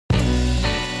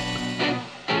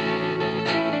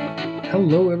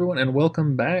Hello everyone and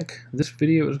welcome back. This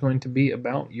video is going to be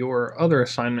about your other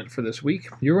assignment for this week.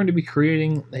 You're going to be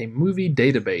creating a movie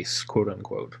database, quote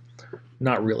unquote.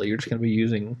 Not really, you're just going to be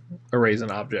using arrays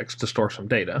and objects to store some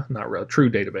data. Not a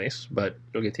true database, but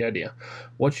you'll get the idea.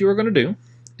 What you are going to do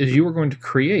is you are going to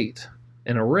create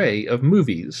an array of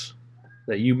movies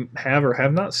that you have or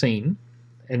have not seen,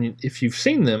 and if you've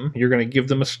seen them, you're going to give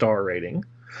them a star rating.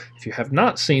 If you have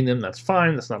not seen them, that's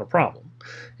fine, that's not a problem.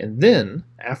 And then,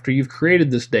 after you've created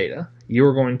this data,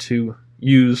 you're going to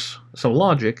use some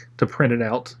logic to print it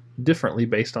out differently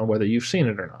based on whether you've seen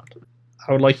it or not.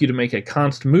 I would like you to make a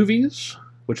const movies,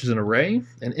 which is an array,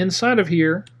 and inside of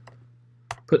here,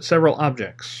 put several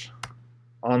objects.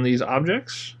 On these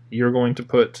objects, you're going to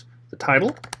put the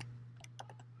title,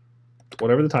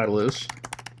 whatever the title is.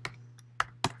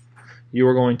 You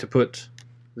are going to put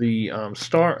the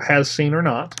star, has seen or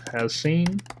not, has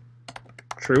seen,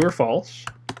 true or false,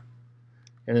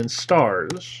 and then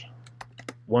stars,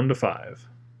 1 to 5.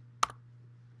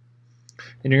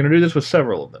 And you're going to do this with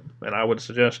several of them, and I would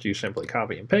suggest you simply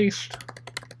copy and paste,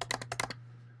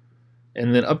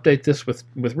 and then update this with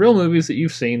real movies that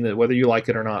you've seen, that whether you like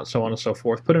it or not, so on and so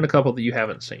forth. Put in a couple that you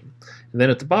haven't seen. And then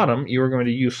at the bottom, you are going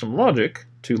to use some logic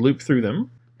to loop through them,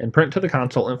 and print to the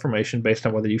console information based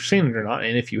on whether you've seen it or not,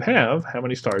 and if you have, how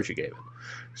many stars you gave it.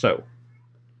 So,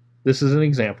 this is an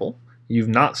example. I've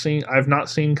not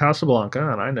seen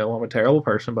Casablanca, and I know I'm a terrible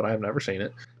person, but I have never seen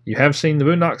it. You have seen The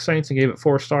Boondock Saints and gave it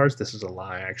 4 stars. This is a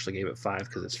lie. I actually gave it 5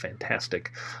 because it's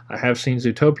fantastic. I have seen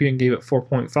Zootopia and gave it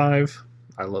 4.5.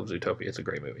 I love Zootopia. It's a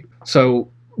great movie. So,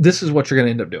 this is what you're going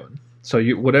to end up doing. So,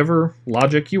 whatever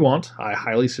logic you want, I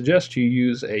highly suggest you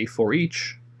use a for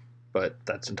each, but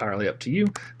that's entirely up to you.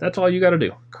 That's all you got to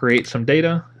do. Create some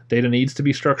data. Data needs to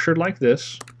be structured like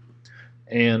this.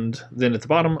 And then at the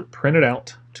bottom, print it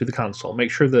out to the console.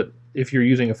 Make sure that if you're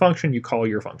using a function, you call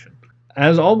your function.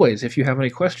 As always, if you have any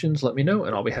questions, let me know,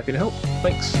 and I'll be happy to help.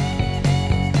 Thanks.